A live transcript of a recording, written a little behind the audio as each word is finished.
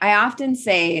I often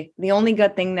say the only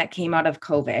good thing that came out of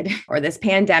COVID or this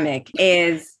pandemic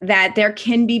is that there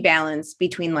can be balance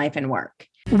between life and work.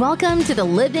 Welcome to the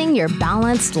Living Your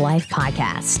Balanced Life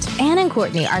podcast. Ann and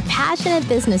Courtney are passionate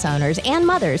business owners and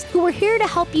mothers who are here to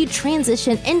help you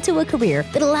transition into a career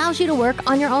that allows you to work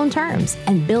on your own terms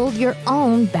and build your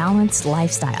own balanced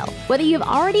lifestyle. Whether you've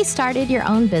already started your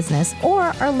own business or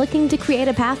are looking to create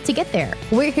a path to get there,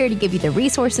 we're here to give you the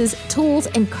resources, tools,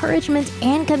 encouragement,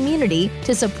 and community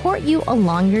to support you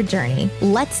along your journey.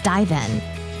 Let's dive in.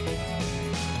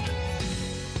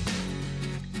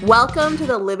 Welcome to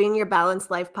the Living Your Balanced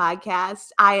Life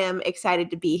podcast. I am excited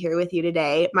to be here with you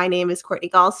today. My name is Courtney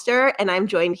Galster, and I'm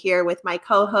joined here with my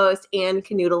co-host, Ann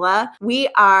Canoodla. We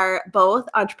are both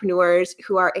entrepreneurs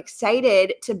who are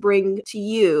excited to bring to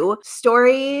you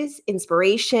stories,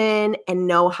 inspiration, and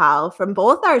know-how from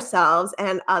both ourselves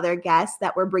and other guests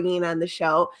that we're bringing on the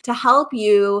show to help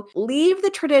you leave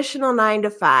the traditional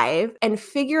 9-to-5 and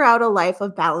figure out a life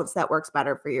of balance that works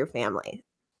better for your family.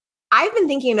 I've been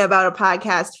thinking about a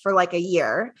podcast for like a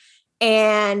year,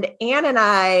 and Ann and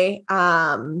I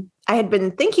had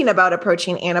been thinking about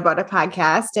approaching Ann about a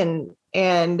podcast,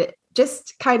 and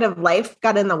just kind of life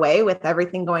got in the way with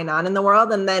everything going on in the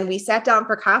world. And then we sat down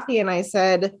for coffee and I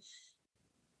said,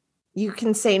 you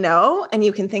can say no and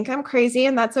you can think I'm crazy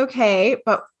and that's okay,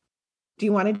 but do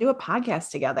you want to do a podcast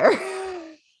together?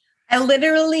 I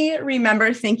literally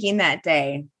remember thinking that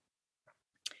day,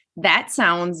 that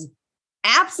sounds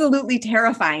absolutely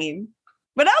terrifying,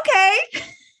 but okay.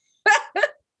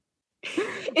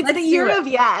 It's the year of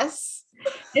yes.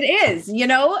 It is,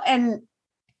 and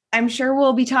I'm sure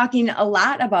we'll be talking a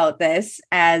lot about this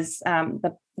as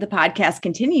the podcast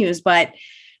continues, but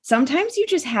sometimes you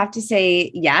just have to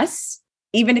say yes,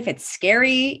 even if it's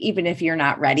scary, even if you're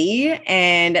not ready.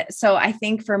 And so I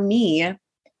think for me,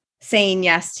 saying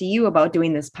yes to you about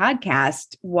doing this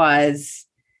podcast was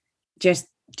just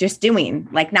doing,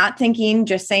 like not thinking,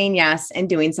 just saying yes and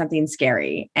doing something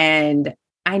scary. And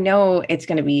I know it's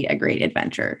going to be a great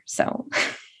adventure. So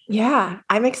yeah,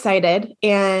 I'm excited.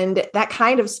 And that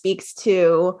kind of speaks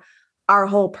to our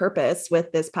whole purpose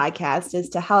with this podcast is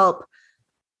to help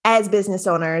as business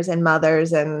owners and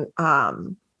mothers and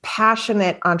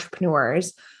passionate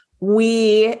entrepreneurs.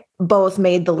 We both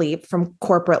made the leap from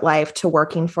corporate life to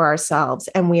working for ourselves.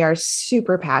 And we are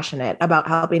super passionate about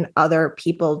helping other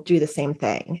people do the same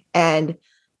thing. And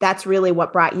that's really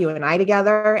what brought you and I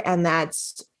together. And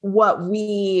that's what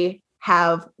we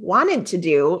have wanted to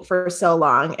do for so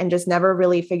long and just never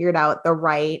really figured out the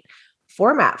right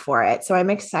format for it. So I'm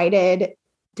excited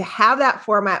to have that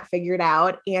format figured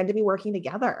out and to be working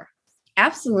together.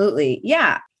 Absolutely.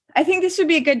 Yeah. I think this would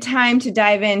be a good time to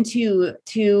dive into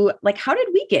like, how did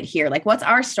we get here? Like, what's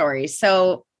our story?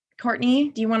 So Courtney,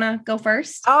 do you want to go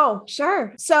first? Oh,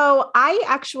 sure. So I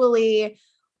actually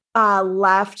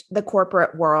left the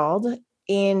corporate world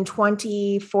in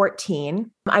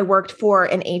 2014. I worked for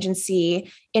an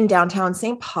agency in downtown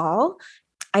St. Paul.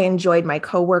 I enjoyed my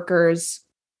coworkers.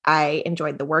 I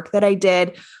enjoyed the work that I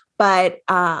did. But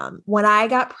when I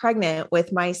got pregnant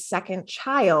with my second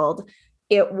child,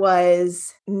 it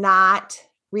was not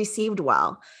received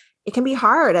well. It can be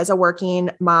hard as a working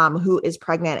mom who is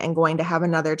pregnant and going to have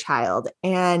another child.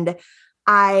 And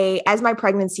as my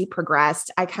pregnancy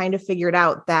progressed, I kind of figured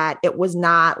out that it was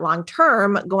not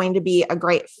long-term going to be a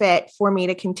great fit for me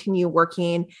to continue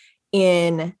working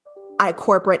in a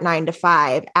corporate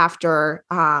 9-to-5 after,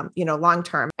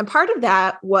 long-term. And part of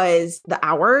that was the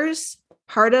hours.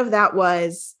 Part of that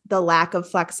was the lack of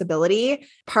flexibility.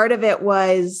 Part of it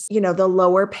was, the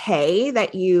lower pay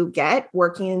that you get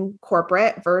working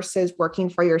corporate versus working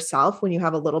for yourself when you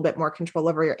have a little bit more control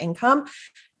over your income.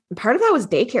 And part of that was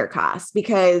daycare costs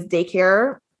because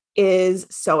daycare is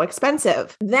so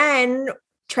expensive. Then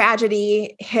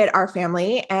tragedy hit our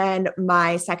family and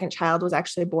my second child was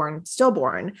actually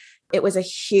stillborn. It was a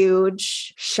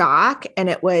huge shock and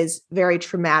it was very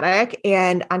traumatic.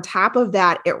 And on top of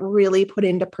that, it really put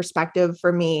into perspective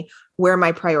for me where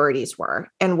my priorities were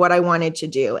and what I wanted to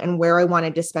do and where I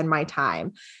wanted to spend my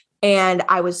time. And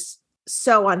I was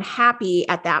so unhappy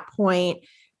at that point,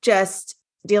 just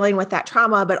dealing with that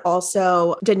trauma, but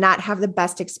also did not have the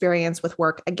best experience with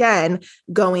work again,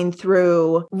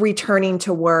 returning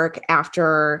to work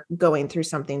after going through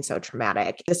something so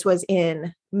traumatic. This was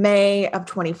in May of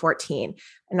 2014.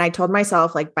 And I told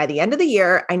myself, like, by the end of the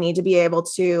year, I need to be able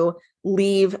to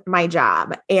leave my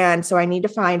job. And so I need to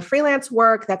find freelance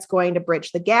work that's going to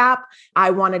bridge the gap. I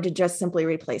wanted to just simply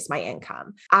replace my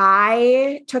income.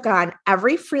 I took on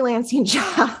every freelancing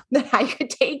job that I could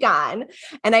take on,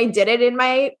 and I did it in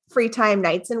my free time,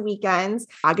 nights and weekends.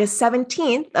 August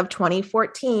 17th of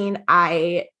 2014,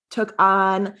 I took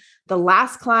on the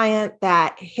last client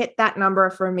that hit that number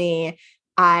for me.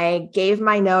 I gave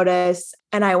my notice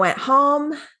and I went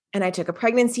home and I took a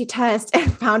pregnancy test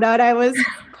and found out I was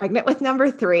pregnant with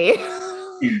number 3.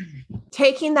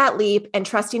 Taking that leap and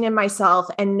trusting in myself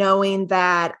and knowing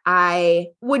that I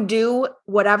would do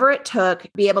whatever it took,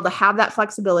 be able to have that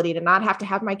flexibility to not have to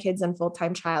have my kids in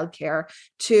full-time childcare,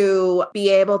 to be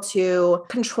able to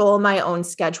control my own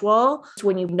schedule. So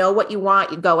when you know what you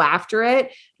want, you go after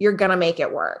it, you're going to make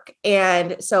it work.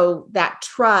 And so that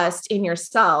trust in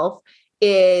yourself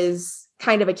is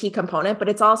kind of a key component, but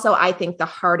it's also, I think, the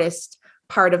hardest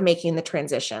part of making the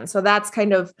transition. So that's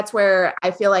where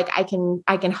I feel like I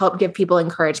can help give people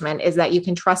encouragement, is that you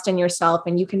can trust in yourself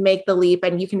and you can make the leap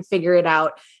and you can figure it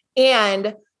out.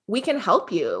 And we can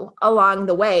help you along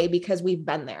the way because we've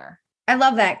been there. I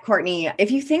love that, Courtney.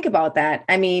 If you think about that,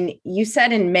 I mean, you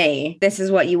said in May, this is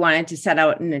what you wanted to set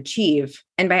out and achieve.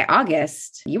 And by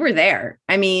August, you were there.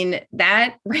 I mean,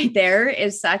 that right there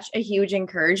is such a huge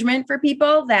encouragement for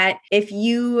people that if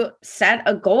you set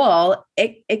a goal,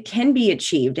 it can be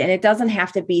achieved. And it doesn't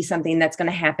have to be something that's going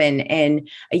to happen in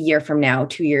a year from now,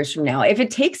 2 years from now. If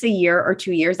it takes a year or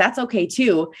 2 years, that's okay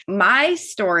too. My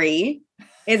story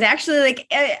is actually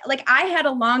like I had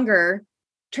a longer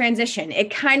transition.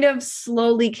 It kind of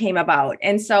slowly came about.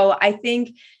 And so I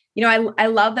think, I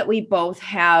love that we both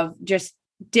have just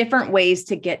different ways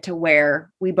to get to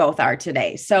where we both are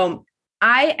today. So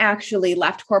I actually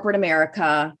left corporate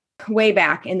America way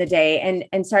back in the day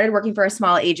and started working for a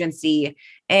small agency.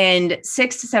 And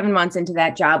 6 to 7 months into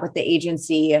that job with the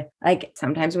agency, like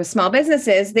sometimes with small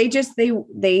businesses, they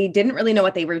didn't really know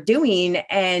what they were doing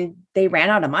and they ran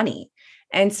out of money.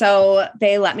 And so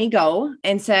they let me go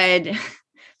and said,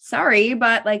 sorry,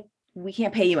 but we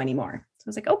can't pay you anymore. So I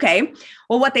was like, okay.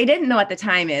 Well, what they didn't know at the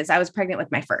time is I was pregnant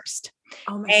with my first.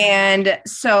 Oh my and God.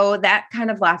 So that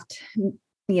kind of left,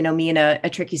 me in a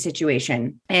tricky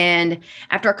situation. And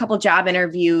after a couple job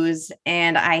interviews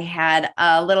and I had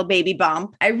a little baby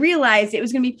bump, I realized it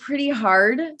was going to be pretty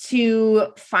hard to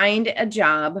find a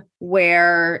job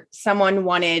where someone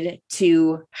wanted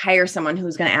to hire someone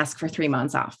who's going to ask for 3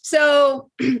 months off. So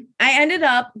I ended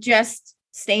up just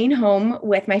staying home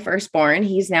with my firstborn.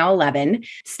 He's now 11,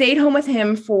 stayed home with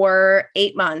him for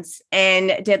 8 months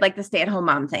and did the stay-at-home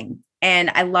mom thing.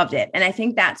 And I loved it. And I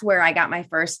think that's where I got my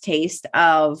first taste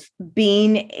of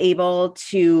being able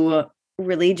to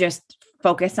really just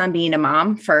focus on being a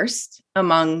mom first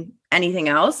among anything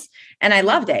else. And I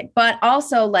loved it. But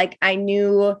also I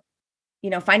knew,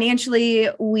 financially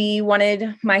we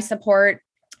wanted my support.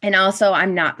 And also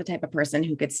I'm not the type of person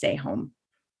who could stay home.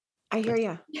 I hear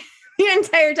you. The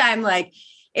entire time.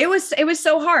 It was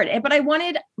so hard, but I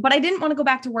didn't want to go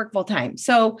back to work full time.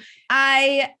 So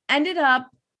I ended up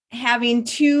having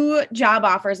 2 job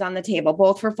offers on the table,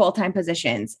 both for full-time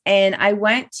positions. And I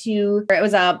went to, it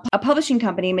was a publishing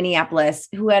company in Minneapolis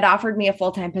who had offered me a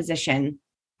full-time position.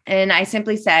 And I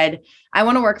simply said, I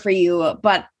want to work for you,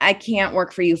 but I can't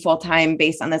work for you full-time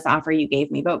based on this offer you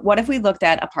gave me. But what if we looked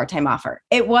at a part-time offer?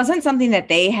 It wasn't something that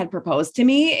they had proposed to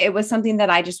me. It was something that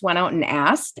I just went out and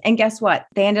asked. And guess what?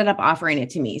 They ended up offering it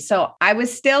to me. So I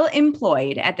was still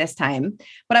employed at this time,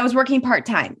 but I was working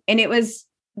part-time. And it was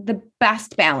the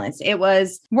best balance. It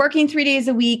was working 3 days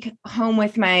a week, home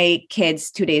with my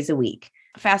kids 2 days a week.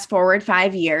 Fast forward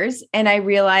 5 years, and I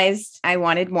realized I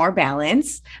wanted more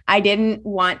balance. I didn't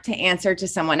want to answer to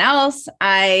someone else.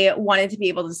 I wanted to be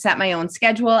able to set my own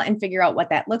schedule and figure out what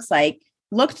that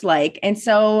looked like. And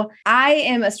so I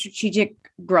am a strategic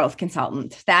growth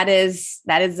consultant. That is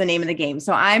the name of the game.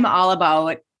 So I'm all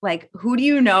about who do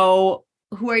you know?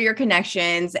 Who are your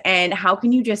connections and how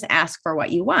can you just ask for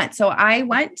what you want? So I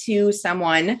went to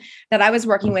someone that I was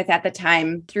working with at the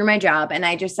time through my job. And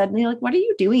I just said, what are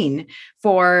you doing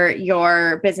for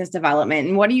your business development?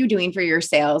 And what are you doing for your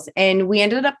sales? And we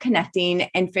ended up connecting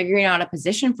and figuring out a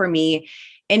position for me.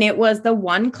 And it was the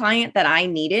one client that I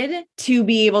needed to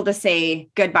be able to say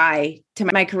goodbye to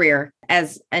my career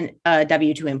as a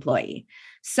W-2 employee.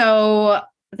 So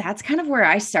that's kind of where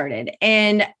I started.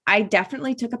 And I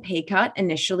definitely took a pay cut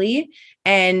initially.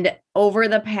 And over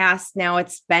the past, now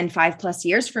it's been 5+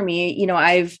 years for me,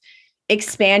 I've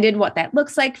expanded what that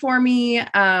looks like for me.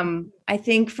 I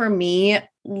think for me,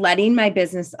 letting my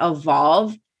business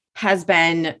evolve has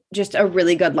been just a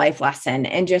really good life lesson.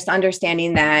 And just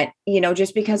understanding that,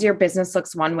 just because your business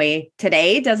looks one way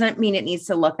today doesn't mean it needs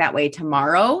to look that way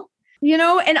tomorrow,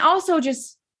 and also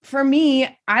just for me,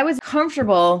 I was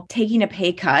comfortable taking a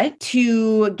pay cut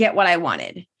to get what I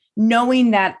wanted,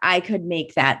 knowing that I could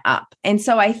make that up. And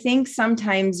so I think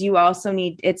sometimes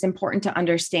it's important to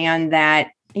understand that,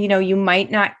 you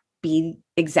might not be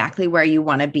exactly where you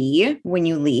want to be when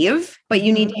you leave, but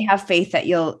you need to have faith that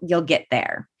you'll get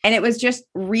there. And it was just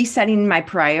resetting my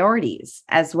priorities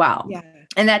as well. Yeah.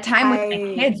 And that time with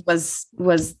my kids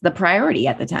was the priority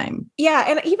at the time. Yeah.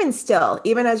 And even still,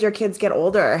 even as your kids get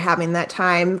older, having that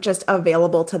time just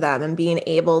available to them and being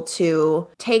able to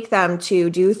take them to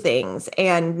do things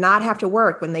and not have to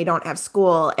work when they don't have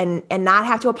school and not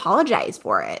have to apologize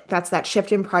for it. That's that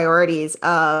shift in priorities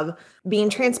of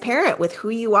being transparent with who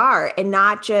you are and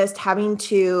not just having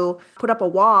to put up a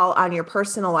wall on your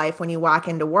personal life when you walk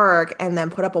into work and then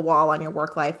put up a wall on your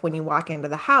work life when you walk into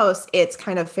the house. It's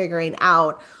kind of figuring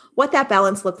out what that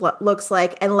balance looks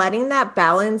like and letting that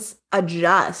balance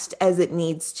adjust as it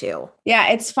needs to. Yeah,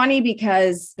 it's funny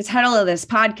because the title of this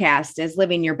podcast is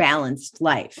Living Your Balanced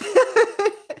Life.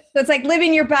 So it's like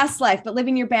living your best life, but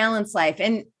living your balanced life.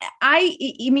 And I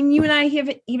mean, you and I have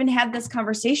even had this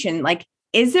conversation, like,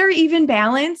 is there even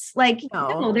balance? Like,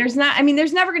 no, there's not. I mean,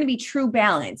 there's never going to be true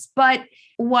balance. But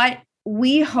what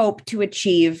we hope to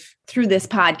achieve through this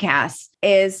podcast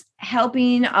is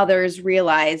helping others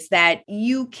realize that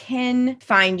you can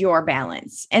find your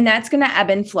balance, and that's going to ebb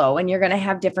and flow. And you're going to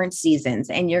have different seasons,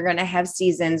 and you're going to have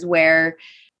seasons where,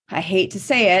 I hate to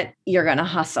say it, you're going to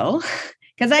hustle.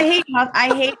 Because I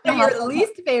hate the your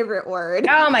least favorite word.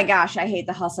 Oh my gosh, I hate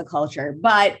the hustle culture.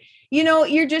 But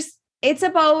it's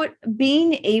about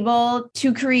being able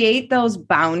to create those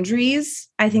boundaries.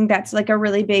 I think that's like a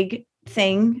really big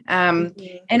thing.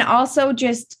 And also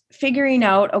just figuring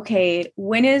out, okay,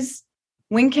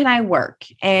 when can I work,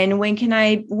 and when can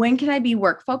I be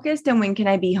work focused, and when can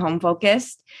I be home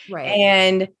focused? Right.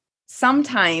 And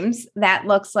sometimes that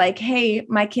looks like, hey,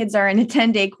 my kids are in a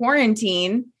 10-day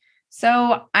quarantine,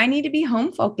 so I need to be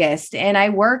home focused, and I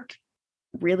work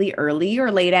really early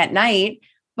or late at night,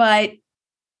 but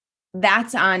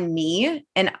that's on me.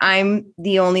 And I'm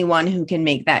the only one who can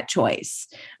make that choice.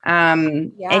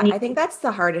 I think that's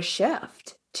the hardest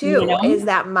shift too, is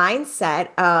that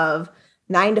mindset of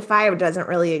 9 to 5 doesn't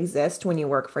really exist when you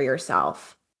work for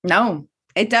yourself. No,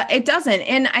 it doesn't.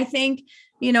 And I think,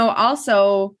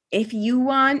 also if you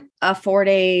want a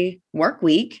 4-day work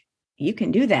week, you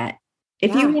can do that.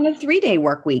 If you want a 3-day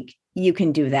work week, you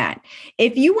can do that.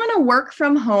 If you want to work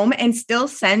from home and still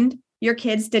send your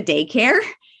kids to daycare,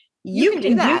 you can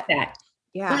do that.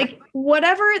 Yeah. Like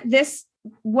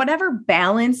whatever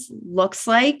balance looks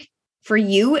like for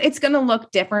you, it's going to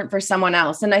look different for someone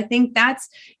else. And I think that's,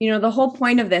 the whole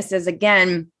point of this is,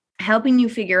 again, helping you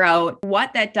figure out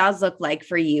what that does look like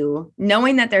for you,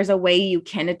 knowing that there's a way you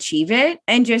can achieve it,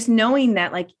 and just knowing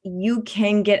that like you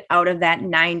can get out of that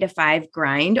 9 to 5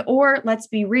 grind. Or let's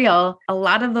be real, a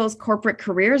lot of those corporate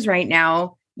careers right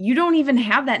now, you don't even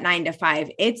have that 9 to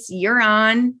 5. You're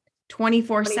on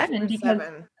 24/7 because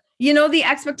the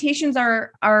expectations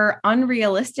are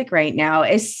unrealistic right now,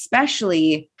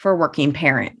 especially for working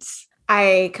parents.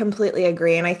 I completely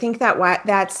agree. And I think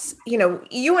that's,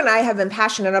 you and I have been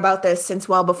passionate about this since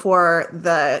well before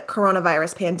the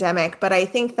coronavirus pandemic. But I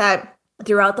think that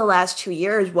throughout the last 2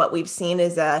 years, what we've seen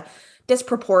is a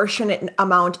disproportionate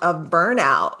amount of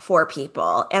burnout for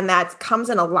people. And that comes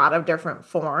in a lot of different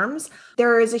forms.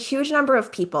 There is a huge number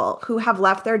of people who have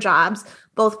left their jobs,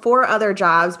 both for other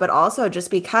jobs, but also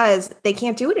just because they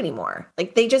can't do it anymore.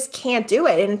 Like they just can't do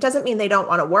it. And it doesn't mean they don't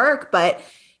want to work, but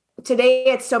today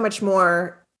it's so much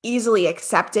more easily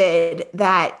accepted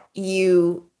that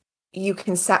you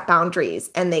can set boundaries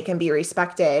and they can be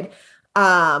respected.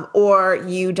 Or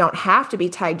you don't have to be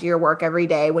tied to your work every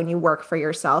day when you work for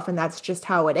yourself. And that's just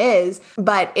how it is.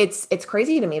 But it's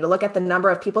crazy to me to look at the number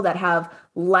of people that have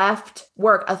left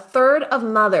work. A third of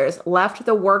mothers left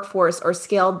the workforce or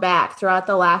scaled back throughout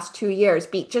the last 2 years,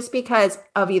 just because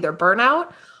of either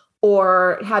burnout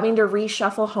or having to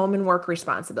reshuffle home and work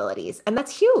responsibilities. And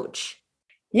that's huge.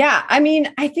 Yeah. I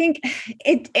mean, I think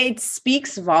it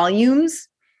speaks volumes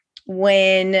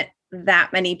when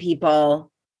that many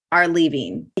people are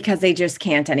leaving because they just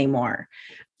can't anymore.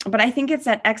 But I think it's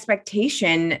that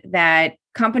expectation that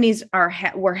companies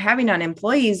were having on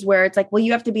employees where it's like, well,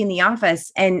 you have to be in the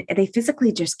office, and they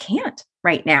physically just can't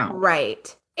right now.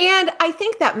 Right. And I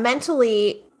think that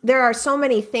mentally there are so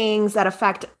many things that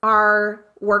affect our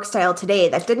work style today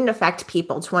that didn't affect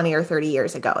people 20 or 30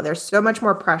 years ago. There's so much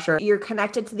more pressure. You're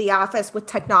connected to the office with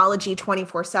technology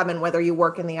 24/7, whether you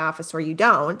work in the office or you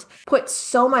don't. Put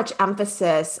so much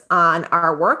emphasis on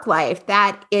our work life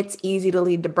that it's easy to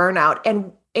lead to burnout.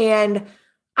 And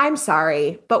I'm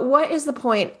sorry, but what is the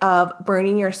point of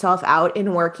burning yourself out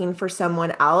in working for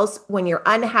someone else when you're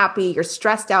unhappy, you're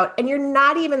stressed out, and you're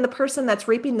not even the person that's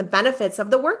reaping the benefits of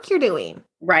the work you're doing?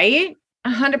 Right?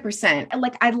 100%.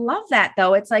 Like, I love that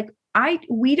though. It's like,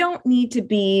 we don't need to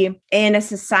be in a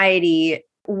society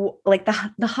like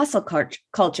the hustle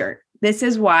culture. This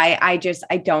is why I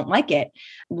don't like it.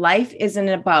 Life isn't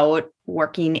about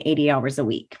working 80 hours a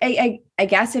week. I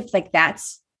guess if like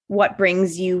that's what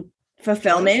brings you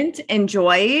fulfillment and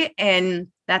joy, and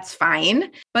that's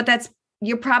fine, but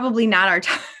you're probably not our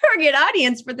target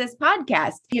audience for this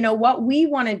podcast. You know, what we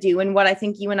want to do, and what I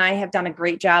think you and I have done a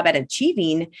great job at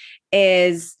achieving,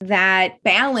 is that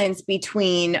balance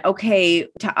between, okay,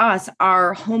 to us,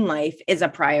 our home life is a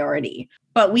priority,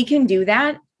 but we can do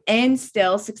that and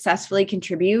still successfully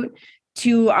contribute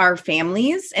to our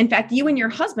families. In fact, you and your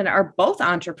husband are both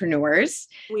entrepreneurs.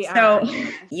 We are. So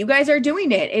you guys are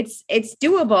doing it. It's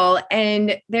doable.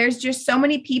 And there's just so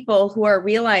many people who are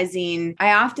realizing,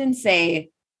 I often say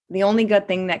the only good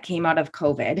thing that came out of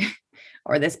COVID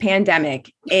or this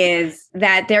pandemic is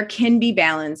that there can be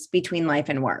balance between life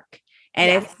and work,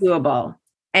 and It's doable,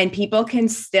 and people can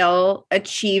still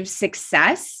achieve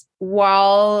success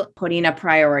while putting a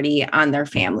priority on their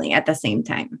family at the same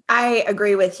time. I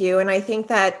agree with you. And I think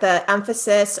that the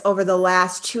emphasis over the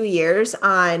last 2 years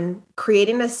on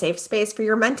creating a safe space for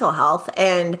your mental health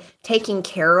and taking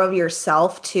care of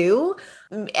yourself too.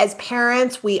 As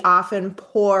parents, we often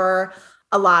pour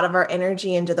a lot of our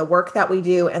energy into the work that we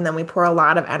do, and then we pour a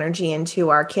lot of energy into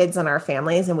our kids and our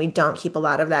families, and we don't keep a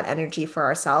lot of that energy for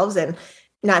ourselves. And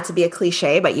not to be a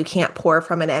cliche, but you can't pour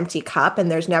from an empty cup. And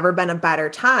there's never been a better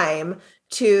time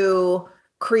to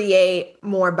create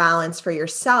more balance for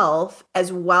yourself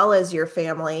as well as your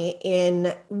family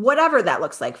in whatever that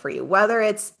looks like for you, whether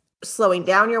it's slowing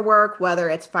down your work, whether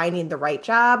it's finding the right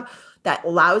job that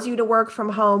allows you to work from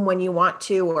home when you want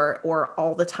to, or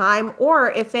all the time, or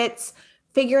if it's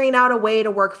figuring out a way to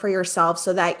work for yourself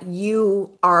so that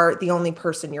you are the only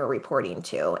person you're reporting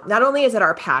to. Not only is it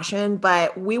our passion,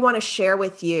 but we want to share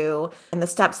with you and the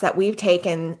steps that we've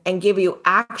taken and give you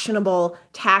actionable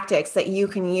tactics that you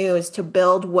can use to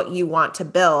build what you want to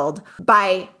build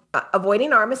by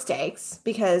avoiding our mistakes,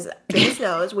 because goodness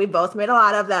knows we both made a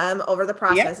lot of them over the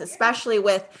process, especially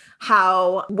with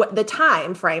the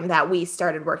time frame that we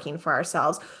started working for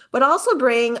ourselves, but also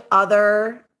bring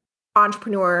other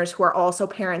entrepreneurs who are also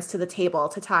parents to the table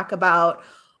to talk about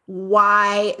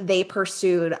why they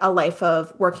pursued a life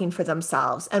of working for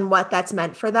themselves and what that's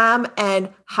meant for them and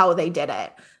how they did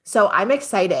it. So I'm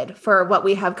excited for what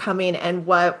we have coming and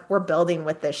what we're building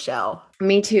with this show.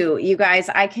 Me too. You guys,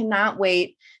 I cannot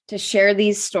wait to share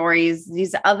these stories,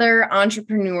 these other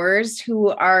entrepreneurs who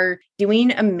are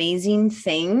doing amazing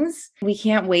things. We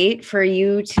can't wait for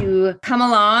you to come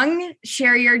along,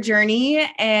 share your journey,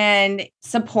 and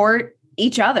support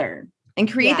each other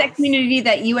and create that community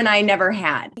that you and I never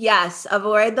had. Yes.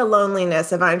 Avoid the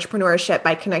loneliness of entrepreneurship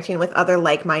by connecting with other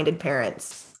like-minded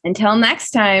parents. Until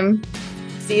next time.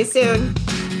 See you soon.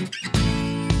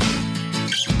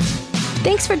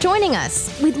 Thanks for joining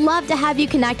us. We'd love to have you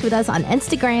connect with us on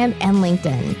Instagram and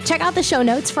LinkedIn. Check out the show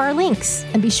notes for our links,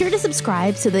 and be sure to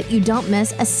subscribe so that you don't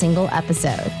miss a single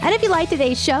episode. And if you like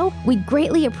today's show, we'd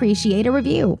greatly appreciate a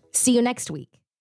review. See you next week.